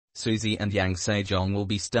Suzy and Jong will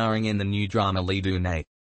be starring in the new drama Lee Do-nae.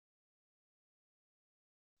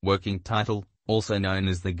 Working title, also known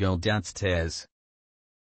as The Girl Downstairs.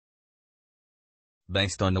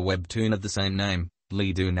 Based on the webtoon of the same name,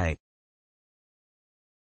 Lee Do-nae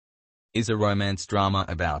is a romance drama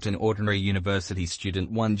about an ordinary university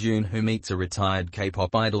student June who meets a retired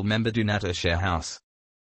K-pop idol member at a share house.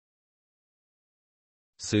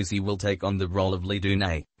 Suzy will take on the role of Lee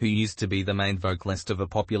Do-nae, who used to be the main vocalist of a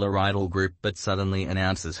popular idol group but suddenly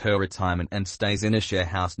announces her retirement and stays in a share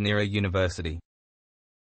house near a university.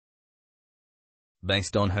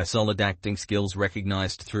 Based on her solid acting skills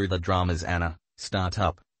recognized through the dramas Anna,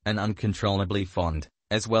 Startup, and Uncontrollably Fond,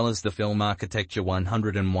 as well as the film Architecture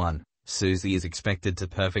 101, Suzy is expected to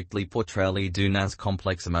perfectly portray Lee Do-nae's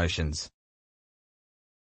complex emotions.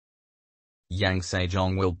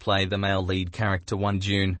 Jong will play the male lead character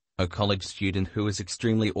June, a college student who is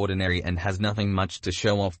extremely ordinary and has nothing much to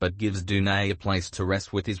show off but gives Do-nae a place to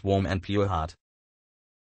rest with his warm and pure heart.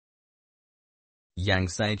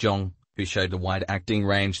 Jong, who showed a wide acting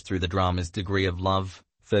range through the dramas Degree of Love,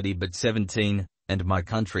 30 but 17, and My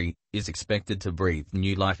Country, is expected to breathe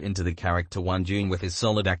new life into the character June with his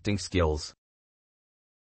solid acting skills.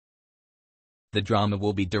 The drama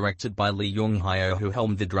will be directed by Lee Young-hyo, who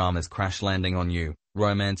helmed the dramas Crash Landing on You,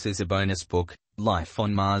 Romance is a Bonus Book, Life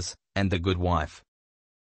on Mars, and The Good Wife.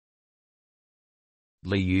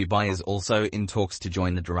 Lee Yoo-bi is also in talks to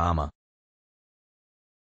join the drama.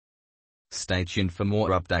 Stay tuned for more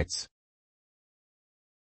updates.